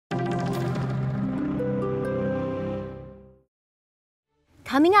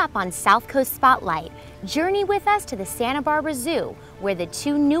Coming up on South Coast Spotlight, journey with us to the Santa Barbara Zoo, where the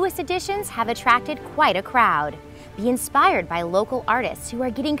two newest additions have attracted quite a crowd. Be inspired by local artists who are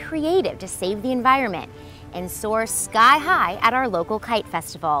getting creative to save the environment, and soar sky high at our local Kite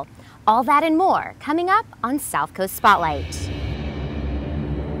Festival. All that and more coming up on South Coast Spotlight.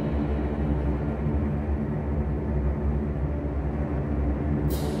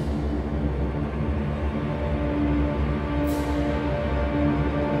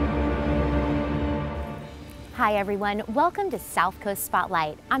 Hi everyone, welcome to South Coast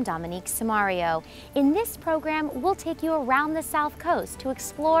Spotlight. I'm Dominique Samario. In this program, we'll take you around the South Coast to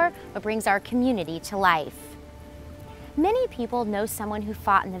explore what brings our community to life. Many people know someone who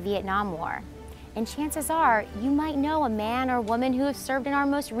fought in the Vietnam War, and chances are you might know a man or woman who has served in our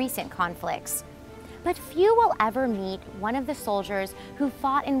most recent conflicts. But few will ever meet one of the soldiers who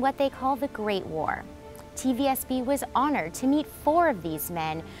fought in what they call the Great War. TVSB was honored to meet 4 of these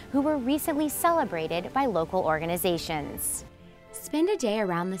men who were recently celebrated by local organizations. Spend a day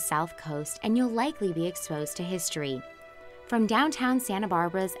around the South Coast and you'll likely be exposed to history. From downtown Santa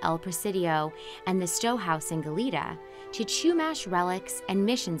Barbara's El Presidio and the Stowe House in Goleta to Chumash Relics and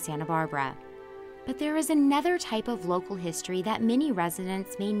Mission Santa Barbara. But there is another type of local history that many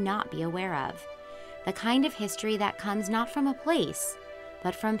residents may not be aware of. The kind of history that comes not from a place,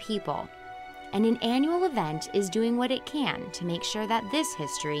 but from people. And an annual event is doing what it can to make sure that this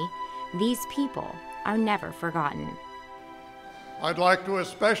history, these people, are never forgotten. I'd like to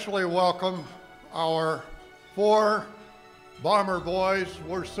especially welcome our 4 bomber boys.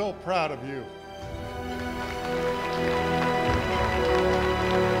 We're so proud of you.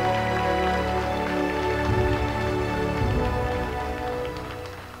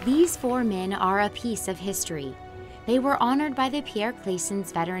 These 4 men are a piece of history. They were honored by the Pierre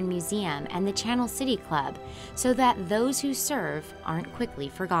Claessens Veteran Museum and the Channel City Club so that those who serve aren't quickly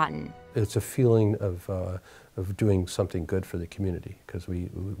forgotten. It's a feeling of doing something good for the community, because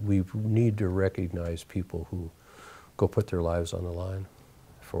we need to recognize people who go put their lives on the line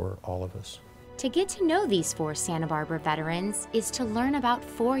for all of us. To get to know these 4 Santa Barbara veterans is to learn about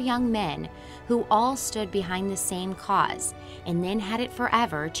 4 young men who all stood behind the same cause and then had it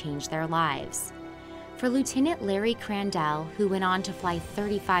forever change their lives. For Lieutenant Larry Crandell, who went on to fly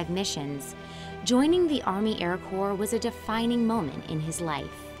 35 missions, joining the Army Air Corps was a defining moment in his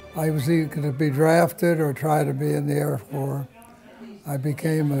life. I was either going to be drafted or try to be in the Air Corps. I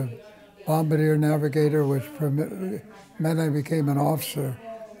became a bombardier navigator, which meant I became an officer.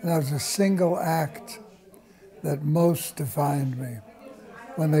 And that was a single act that most defined me.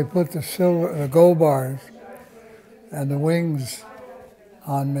 When they put the gold bars and the wings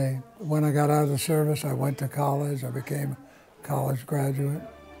on me. When I got out of the service, I went to college. I became a college graduate.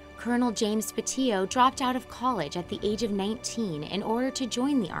 Colonel James Patillo dropped out of college at the age of 19 in order to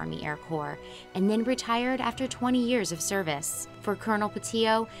join the Army Air Corps and then retired after 20 years of service. For Colonel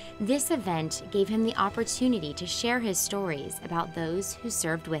Patillo, this event gave him the opportunity to share his stories about those who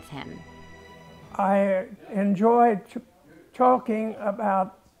served with him. I enjoyed talking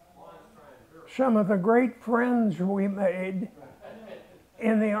about some of the great friends we made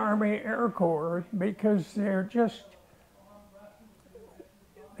in the Army Air Corps, because there just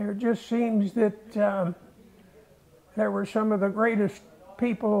seems that there were some of the greatest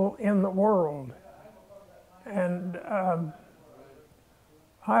people in the world, and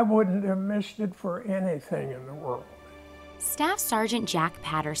I wouldn't have missed it for anything in the world. Staff Sergeant Jack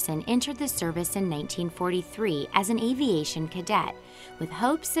Patterson entered the service in 1943 as an aviation cadet with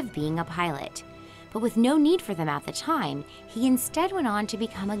hopes of being a pilot. But with no need for them at the time, he instead went on to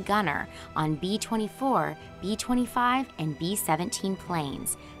become a gunner on B-24, B-25, and B-17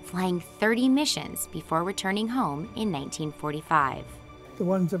 planes, flying 30 missions before returning home in 1945. The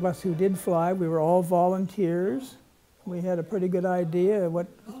ones of us who did fly, we were all volunteers. We had a pretty good idea of what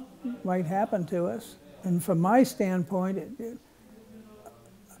might happen to us. And from my standpoint,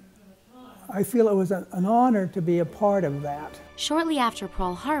 I feel it was an honor to be a part of that. Shortly after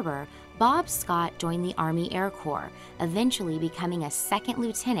Pearl Harbor, Bob Scott joined the Army Air Corps, eventually becoming a 2nd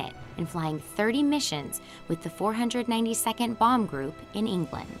lieutenant and flying 30 missions with the 492nd Bomb Group in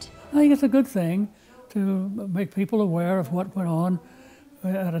England. I think it's a good thing to make people aware of what went on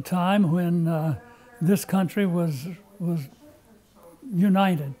at a time when this country was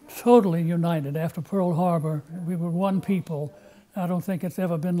united, totally united. After Pearl Harbor, we were one people. I don't think it's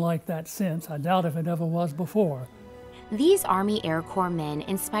ever been like that since. I doubt if it ever was before. These Army Air Corps men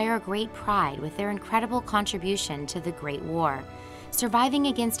inspire great pride with their incredible contribution to the Great War, surviving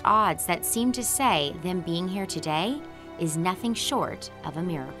against odds that seem to say them being here today is nothing short of a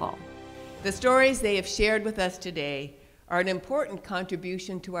miracle. The stories they have shared with us today are an important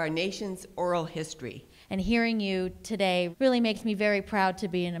contribution to our nation's oral history. And hearing you today really makes me very proud to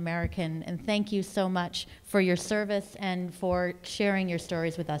be an American, and thank you so much for your service and for sharing your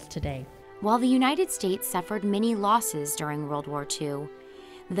stories with us today. While the United States suffered many losses during World War II,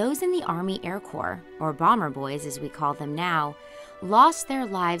 those in the Army Air Corps, or Bomber Boys as we call them now, lost their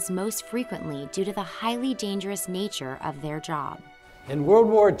lives most frequently due to the highly dangerous nature of their job. In World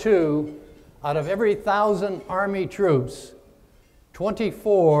War II, out of every 1,000 Army troops,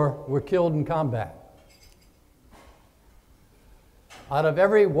 24 were killed in combat. Out of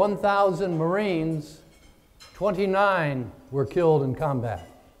every 1,000 Marines, 29 were killed in combat.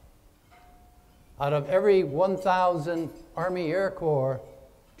 Out of every 1,000 Army Air Corps,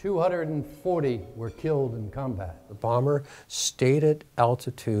 240 were killed in combat. The bomber stayed at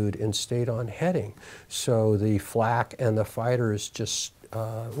altitude and stayed on heading, so the flak and the fighters just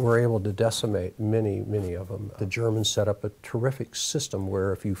were able to decimate many of them. The Germans set up a terrific system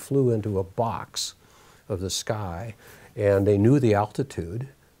where if you flew into a box of the sky and they knew the altitude,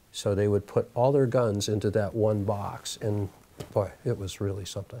 so they would put all their guns into that one box, and boy, it was really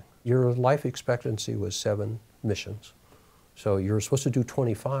something. Your life expectancy was 7 missions. So you were supposed to do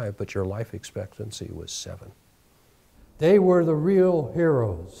 25, but your life expectancy was 7. They were the real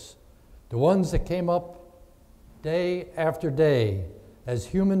heroes, the ones that came up day after day as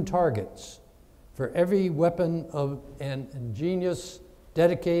human targets for every weapon of an ingenious,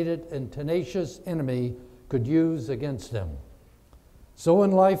 dedicated, and tenacious enemy could use against them. So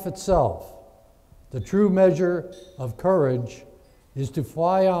in life itself, the true measure of courage is to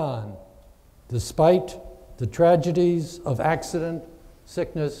fly on despite the tragedies of accident,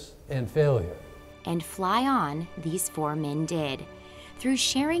 sickness, and failure. And fly on, these 4 men did. Through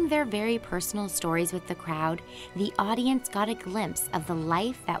sharing their very personal stories with the crowd, the audience got a glimpse of the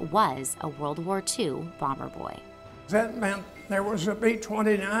life that was a World War II bomber boy. That meant there was a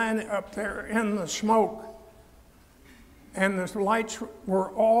B-29 up there in the smoke, and the lights were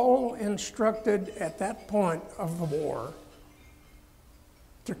all instructed at that point of the war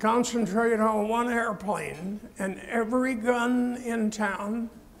to concentrate on one airplane, and every gun in town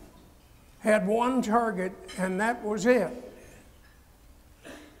had one target, and that was it.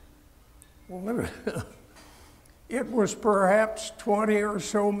 Well, it was perhaps 20 or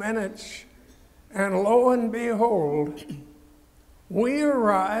so minutes, and lo and behold, we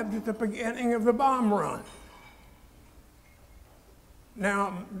arrived at the beginning of the bomb run.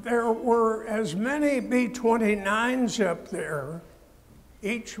 Now, there were as many B-29s up there,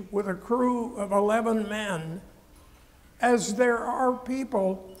 each with a crew of 11 men, as there are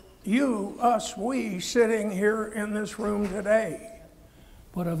people, you, us, we, sitting here in this room today.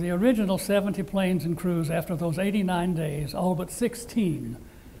 But of the original 70 planes and crews, after those 89 days, all but 16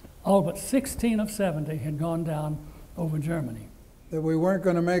 of 70 had gone down over Germany. That we weren't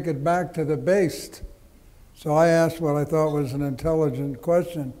going to make it back to the base. So I asked what I thought was an intelligent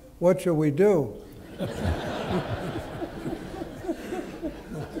question: what should we do?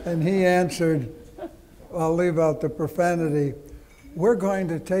 And he answered, I'll leave out the profanity, we're going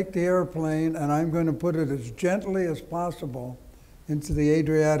to take the airplane and I'm going to put it as gently as possible into the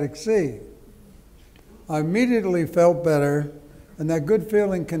Adriatic Sea. I immediately felt better, and that good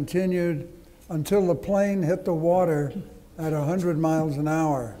feeling continued until the plane hit the water at 100 miles an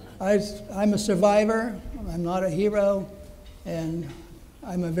hour. I'm a survivor, I'm not a hero, and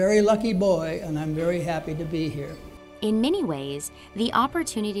I'm a very lucky boy, and I'm very happy to be here. In many ways, the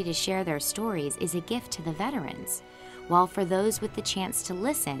opportunity to share their stories is a gift to the veterans, while for those with the chance to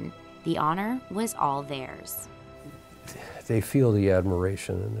listen, the honor was all theirs. They feel the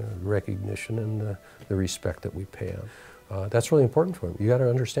admiration and the recognition and the respect that we pay them. That's really important for them. You got to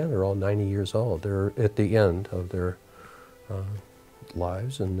understand, they're all 90 years old. They're at the end of their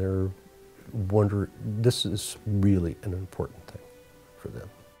lives, and this is really an important thing for them.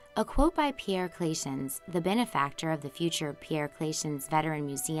 A quote by Pierre Clayshans, the benefactor of the future Pierre Clayshans Veteran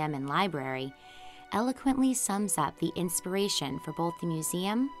Museum and Library, eloquently sums up the inspiration for both the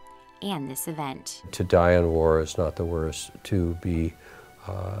museum and this event. To die in war is not the worst. To be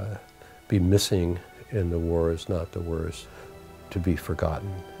missing in the war is not the worst. To be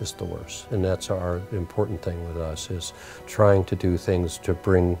forgotten is the worst. And that's our important thing with us, is trying to do things to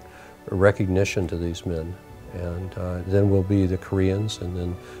bring recognition to these men. And then we'll be the Koreans, and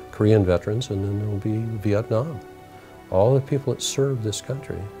then Korean veterans, and then there'll be Vietnam. All the people that served this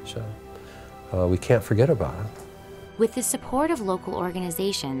country. So we can't forget about them. With the support of local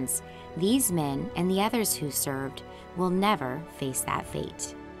organizations, these men and the others who served will never face that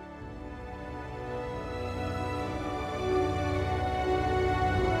fate.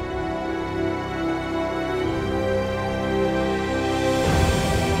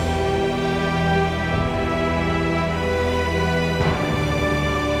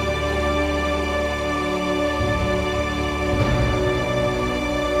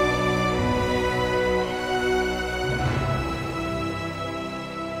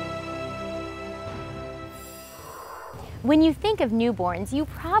 When you think of newborns, you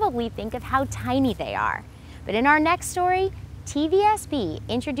probably think of how tiny they are. But in our next story, TVSB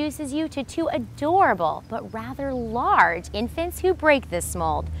introduces you to two adorable but rather large infants who break this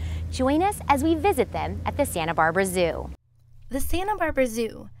mold. Join us as we visit them at the Santa Barbara Zoo. The Santa Barbara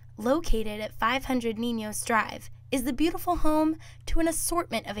Zoo, located at 500 Niños Drive, is the beautiful home to an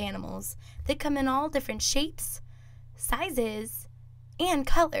assortment of animals that come in all different shapes, sizes, and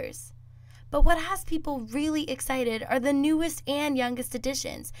colors. But what has people really excited are the newest and youngest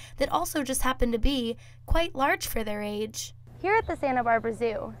additions that also just happen to be quite large for their age. Here at the Santa Barbara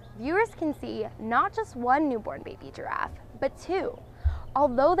Zoo, viewers can see not just one newborn baby giraffe, but two.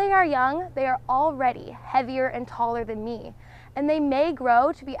 Although they are young, they are already heavier and taller than me, and they may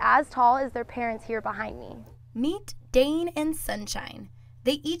grow to be as tall as their parents here behind me. Meet Dane and Sunshine.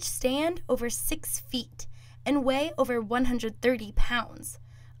 They each stand over 6 feet and weigh over 130 pounds.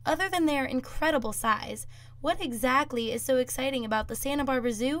 Other than their incredible size, what exactly is so exciting about the Santa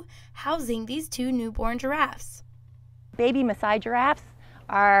Barbara Zoo housing these two newborn giraffes? Baby Maasai giraffes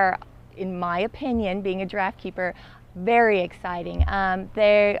are, in my opinion, being a giraffe keeper, very exciting.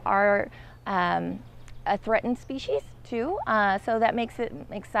 They are a threatened species too, so that makes it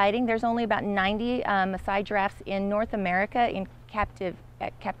exciting. There's only about 90 Maasai giraffes in North America in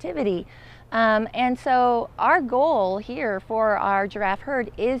captivity. And so our goal here for our giraffe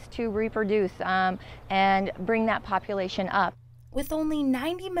herd is to reproduce and bring that population up. With only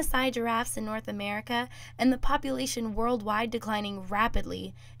 90 Maasai giraffes in North America and the population worldwide declining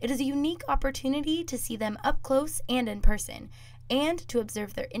rapidly, it is a unique opportunity to see them up close and in person, and to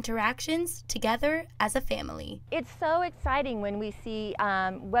observe their interactions together as a family. It's so exciting when we see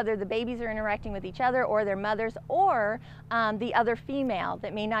whether the babies are interacting with each other or their mothers or the other female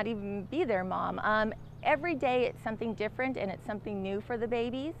that may not even be their mom. Every day it's something different and it's something new for the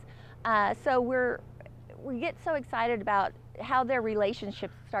babies. So we get so excited about how their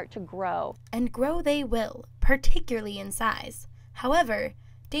relationships start to grow. And grow they will, particularly in size. However,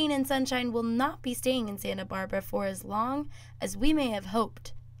 Dane and Sunshine will not be staying in Santa Barbara for as long as we may have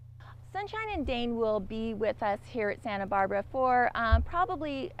hoped. Sunshine and Dane will be with us here at Santa Barbara for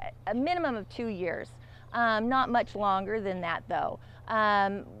probably a minimum of 2 years. Not much longer than that though.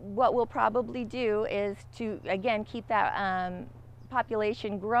 What we'll probably do is to, again, keep that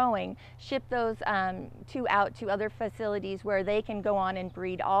population growing, ship those two out to other facilities where they can go on and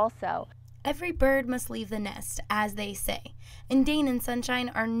breed also. Every bird must leave the nest, as they say, and Dane and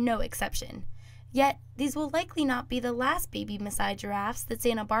Sunshine are no exception. Yet, these will likely not be the last baby Maasai giraffes that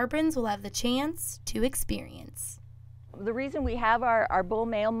Santa Barbarans will have the chance to experience. The reason we have our bull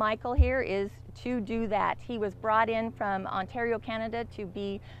male Michael here is to do that. He was brought in from Ontario, Canada to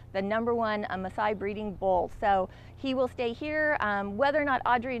be the #1 Maasai breeding bull. So he will stay here. Whether or not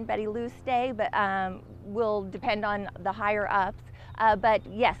Audrey and Betty Lou stay will depend on the higher ups. But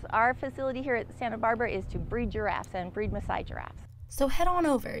yes, our facility here at Santa Barbara is to breed giraffes and breed Maasai giraffes. So head on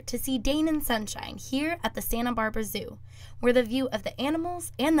over to see Dane and Sunshine here at the Santa Barbara Zoo, where the view of the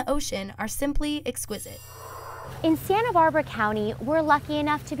animals and the ocean are simply exquisite. In Santa Barbara County, we're lucky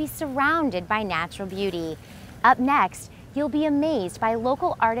enough to be surrounded by natural beauty. Up next, you'll be amazed by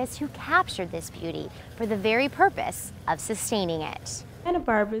local artists who captured this beauty for the very purpose of sustaining it. Santa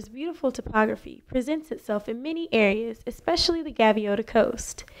Barbara's beautiful topography presents itself in many areas, especially the Gaviota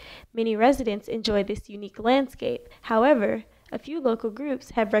Coast. Many residents enjoy this unique landscape. However, a few local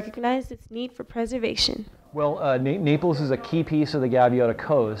groups have recognized its need for preservation. Well, Naples is a key piece of the Gaviota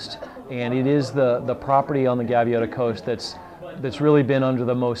Coast, and it is the property on the Gaviota Coast that's really been under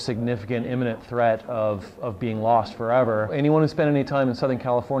the most significant imminent threat of being lost forever. Anyone who spent any time in Southern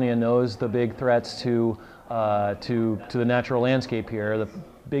California knows the big threats to the natural landscape here, the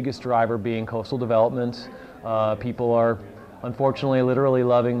biggest driver being coastal development. People are unfortunately literally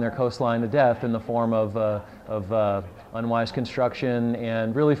loving their coastline to death in the form of unwise construction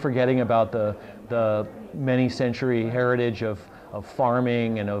and really forgetting about the many century heritage of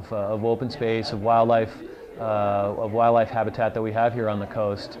farming and of open space, of wildlife habitat that we have here on the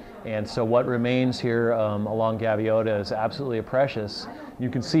coast. And so what remains here along Gaviota is absolutely precious. You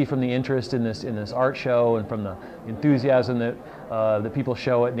can see from the interest in this art show and from the enthusiasm that people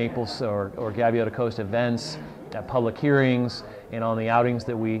show at Naples or Gaviota Coast events, at public hearings, and on the outings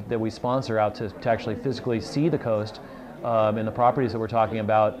that we sponsor out to actually physically see the coast and the properties that we're talking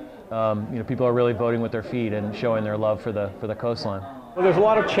about. People are really voting with their feet and showing their love for the coastline. Well, there's a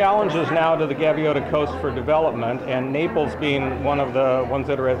lot of challenges now to the Gaviota Coast for development, and Naples being one of the ones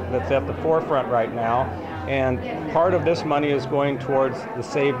that's at the forefront right now. And part of this money is going towards the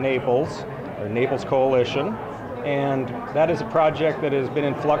Save Naples, or Naples Coalition. And that is a project that has been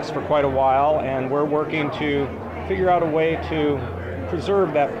in flux for quite a while, and we're working to figure out a way to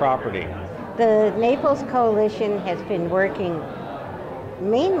preserve that property. The Naples Coalition has been working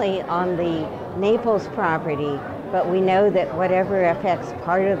mainly on the Naples property, but we know that whatever affects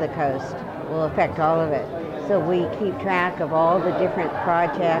part of the coast will affect all of it. So we keep track of all the different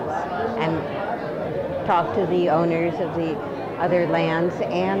projects and talk to the owners of the other lands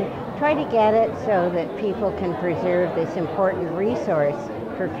and try to get it so that people can preserve this important resource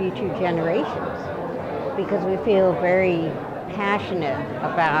for future generations. Because we feel very passionate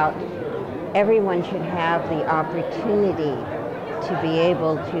about everyone should have the opportunity to be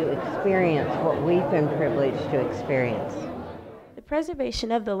able to experience what we've been privileged to experience. The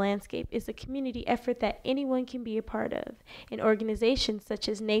preservation of the landscape is a community effort that anyone can be a part of, and organizations such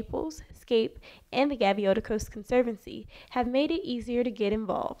as Naples, SCAPE, and the Gaviota Coast Conservancy have made it easier to get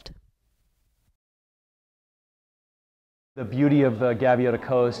involved. The beauty of the Gaviota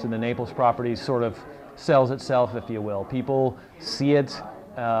Coast and the Naples properties sort of sells itself, if you will. People see it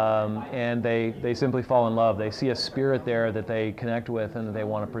and they simply fall in love. They see a spirit there that they connect with and that they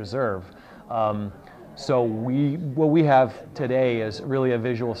want to preserve. So what we have today is really a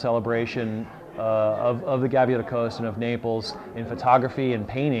visual celebration of the Gaviota Coast and of Naples in photography and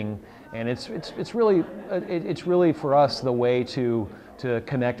painting, and it's really for us the way to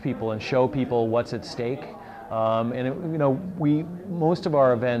connect people and show people what's at stake. Most of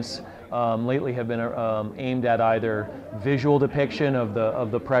our events lately have been aimed at either visual depiction of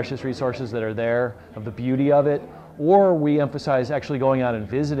the precious resources that are there, of the beauty of it, or we emphasize actually going out and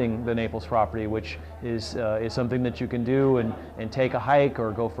visiting the Naples property, which is something that you can do and take a hike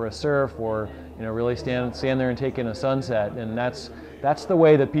or go for a surf or really stand there and take in a sunset. And that's the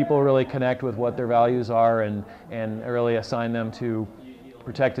way that people really connect with what their values are and really assign them to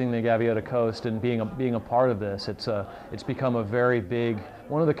protecting the Gaviota Coast and being a part of this. It's become a very big,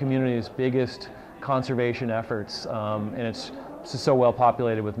 one of the community's biggest conservation efforts, and it's just so well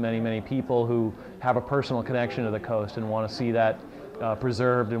populated with many people who have a personal connection to the coast and want to see that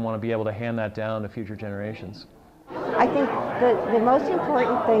preserved and want to be able to hand that down to future generations. I think the most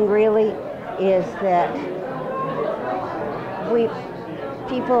important thing really is that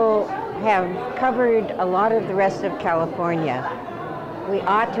people have covered a lot of the rest of California. We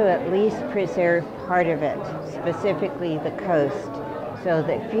ought to at least preserve part of it, specifically the coast, so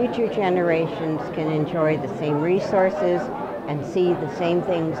that future generations can enjoy the same resources and see the same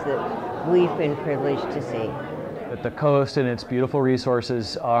things that we've been privileged to see. That the coast and its beautiful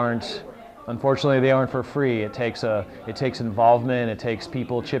resources unfortunately they aren't for free. It takes involvement, it takes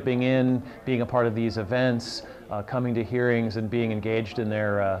people chipping in, being a part of these events, coming to hearings and being engaged in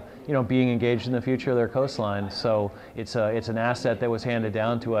their, being engaged in the future of their coastline. So it's an asset that was handed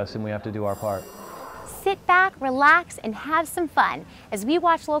down to us and we have to do our part. Sit back, relax, and have some fun as we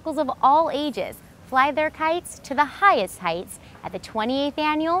watch locals of all ages fly their kites to the highest heights at the 28th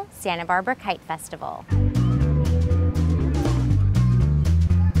Annual Santa Barbara Kite Festival.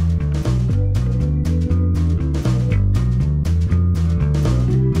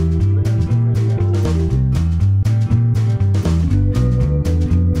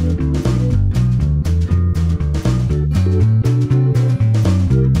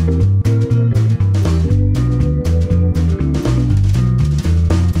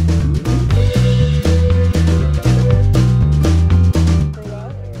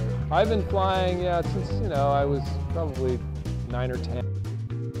 I've been flying since I was probably 9 or 10.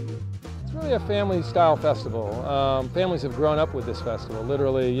 It's really a family style festival. Families have grown up with this festival.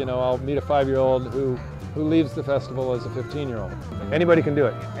 Literally, I'll meet a 5-year-old who leaves the festival as a 15-year-old. Anybody can do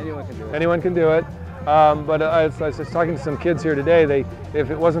it. Anyone can do it. Anyone can do it. But I was just talking to some kids here today. If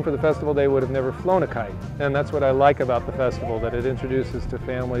it wasn't for the festival, they would have never flown a kite. And that's what I like about the festival, that it introduces to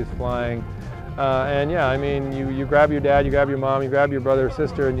families flying. You grab your dad, you grab your mom, you grab your brother or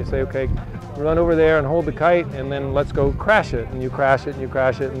sister, and you say, okay, run over there and hold the kite, and then let's go crash it. And you crash it, and you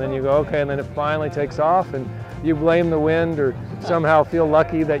crash it, and then you go, okay, and then it finally takes off, and you blame the wind or somehow feel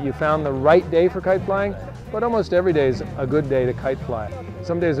lucky that you found the right day for kite flying. But almost every day is a good day to kite fly.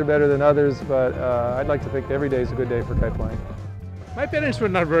 Some days are better than others, but I'd like to think every day is a good day for kite flying. My parents were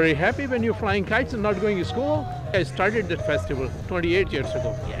not very happy when you're flying kites and not going to school. I started that festival 28 years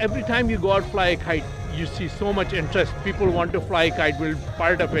ago. Every time you go out fly a kite, you see so much interest. People want to fly a kite, will be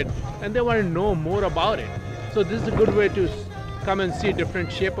part of it, and they want to know more about it. So this is a good way to come and see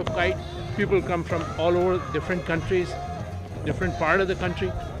different shape of kite. People come from all over different countries, different part of the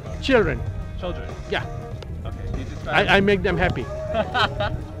country. Children. Children? Yeah. Okay. You just I make them happy.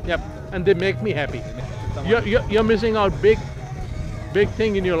 Yep, and they make me happy. You're missing out big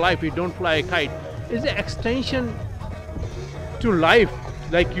thing in your life. You don't fly a kite. It's an extension to life.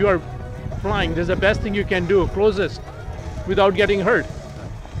 Like you are flying. This is the best thing you can do, closest, without getting hurt.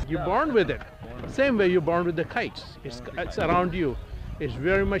 You're born with it. Same way you're born with the kites. It's around you. It's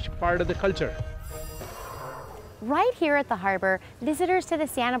very much part of the culture. Right here at the harbor, visitors to the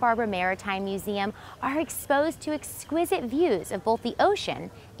Santa Barbara Maritime Museum are exposed to exquisite views of both the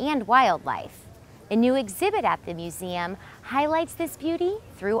ocean and wildlife. A new exhibit at the museum highlights this beauty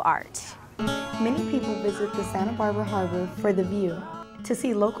through art. Many people visit the Santa Barbara Harbor for the view, to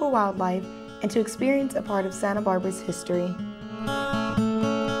see local wildlife, and to experience a part of Santa Barbara's history.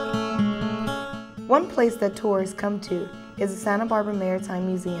 One place that tourists come to is the Santa Barbara Maritime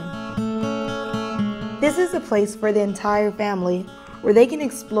Museum. This is a place for the entire family where they can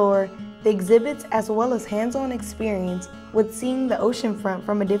explore the exhibits as well as hands-on experience with seeing the oceanfront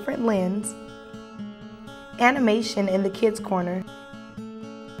from a different lens, animation in the kids' corner,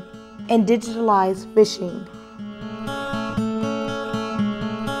 and digitalized fishing.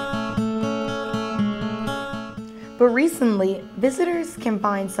 But recently, visitors can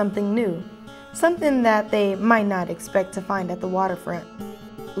find something new, something that they might not expect to find at the waterfront: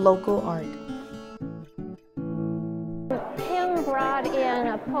 local art. Kim brought in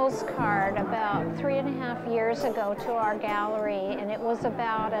a postcard about 3.5 years ago to our gallery, and it was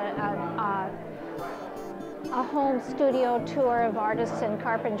about a home studio tour of artists in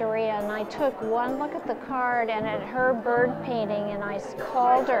Carpinteria, and I took one look at the card and at her bird painting, and I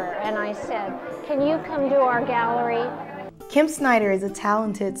called her and I said, "Can you come to our gallery?" Kim Snyder is a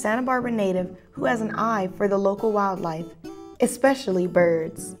talented Santa Barbara native who has an eye for the local wildlife, especially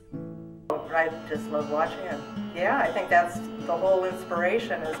birds. I just love watching it. Yeah, I think that's the whole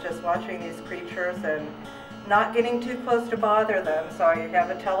inspiration, is just watching these creatures and not getting too close to bother them. So you have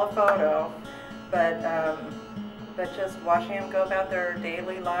a telephoto, but just watching them go about their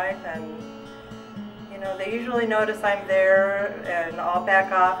daily life, and you know, they usually notice I'm there, and I'll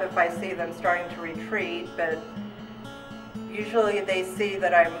back off if I see them starting to retreat, but usually they see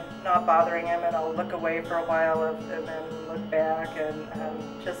that I'm not bothering them, and I'll look away for a while and then look back, and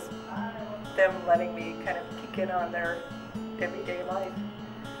just them letting me kind of kick in on their everyday life.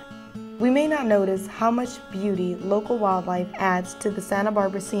 We may not notice how much beauty local wildlife adds to the Santa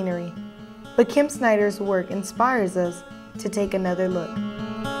Barbara scenery, but Kim Snyder's work inspires us to take another look.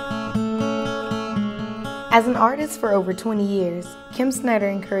 As an artist for over 20 years, Kim Snyder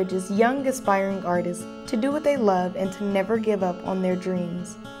encourages young aspiring artists to do what they love and to never give up on their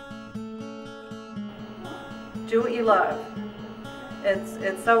dreams. Do what you love.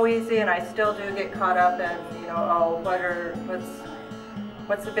 It's so easy, and I still do get caught up in, you know, oh,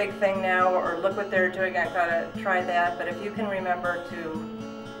 what's the big thing now, or look what they're doing, I've got to try that. But if you can remember to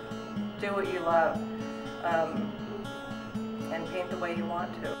do what you love, and paint the way you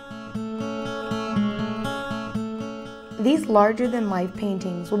want to. These larger-than-life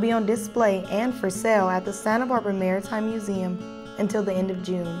paintings will be on display and for sale at the Santa Barbara Maritime Museum until the end of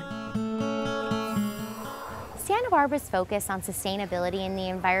June. Santa Barbara's focus on sustainability and the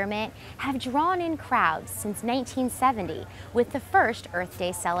environment have drawn in crowds since 1970 with the first Earth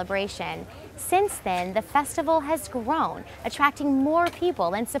Day celebration. Since then, the festival has grown, attracting more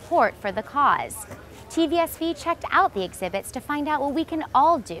people and support for the cause. TVSV checked out the exhibits to find out what we can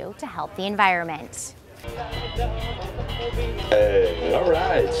all do to help the environment. Hey, all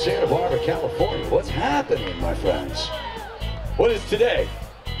right, Santa Barbara, California. What's happening, my friends? What is today?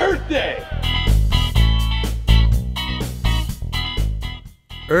 Earth Day!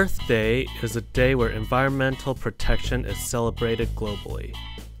 Earth Day is a day where environmental protection is celebrated globally.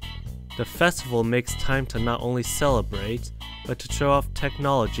 The festival makes time to not only celebrate, but to show off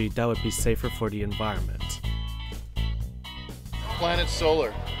technology that would be safer for the environment. Planet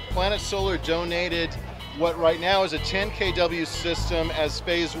Solar. Planet Solar donated what right now is a 10 kW system as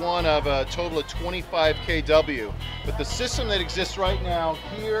phase one of a total of 25 kW. But the system that exists right now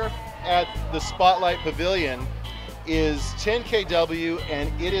here at the Spotlight Pavilion is 10 kW,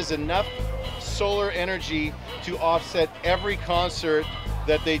 and it is enough solar energy to offset every concert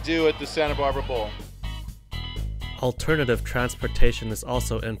that they do at the Santa Barbara Bowl. Alternative transportation is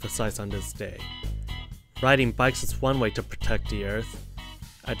also emphasized on this day. Riding bikes is one way to protect the Earth.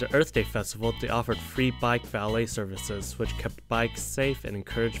 At the Earth Day Festival, they offered free bike valet services, which kept bikes safe and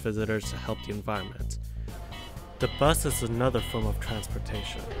encouraged visitors to help the environment. The bus is another form of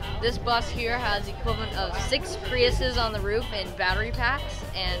transportation. This bus here has the equivalent of 6 Priuses on the roof and battery packs,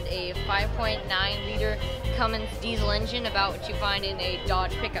 and a 5.9-liter Cummins diesel engine, about what you find in a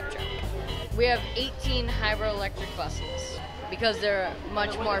Dodge pickup truck. We have 18 hybrid electric buses because they're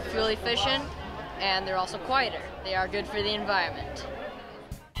much more fuel efficient and they're also quieter. They are good for the environment.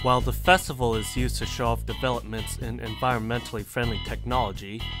 While the festival is used to show off developments in environmentally friendly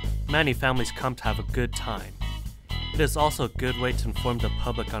technology, Many families come to have a good time. It is also a good way to inform the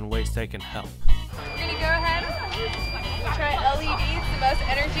public on ways they can help. We're going to go ahead and try LEDs, the most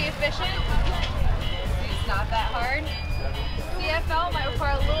energy efficient. It's not that hard. CFL might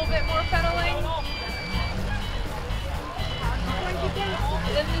require a little bit more pedaling.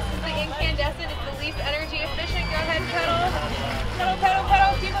 And then this is the incandescent, it's the least energy efficient. Go ahead and pedal. Pedal, pedal,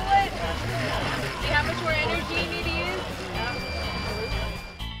 pedal, keep it lit. See how much more energy you need to use?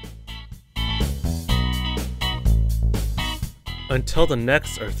 Until the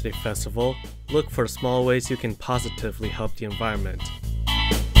next Earth Day Festival, look for small ways you can positively help the environment.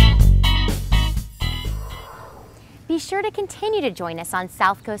 Be sure to continue to join us on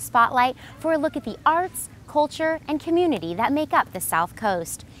South Coast Spotlight for a look at the arts, culture, and community that make up the South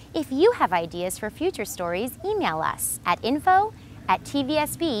Coast. If you have ideas for future stories, email us at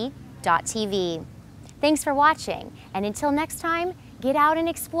info@tvsb.tv. Thanks for watching, and until next time, get out and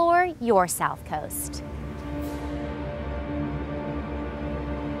explore your South Coast.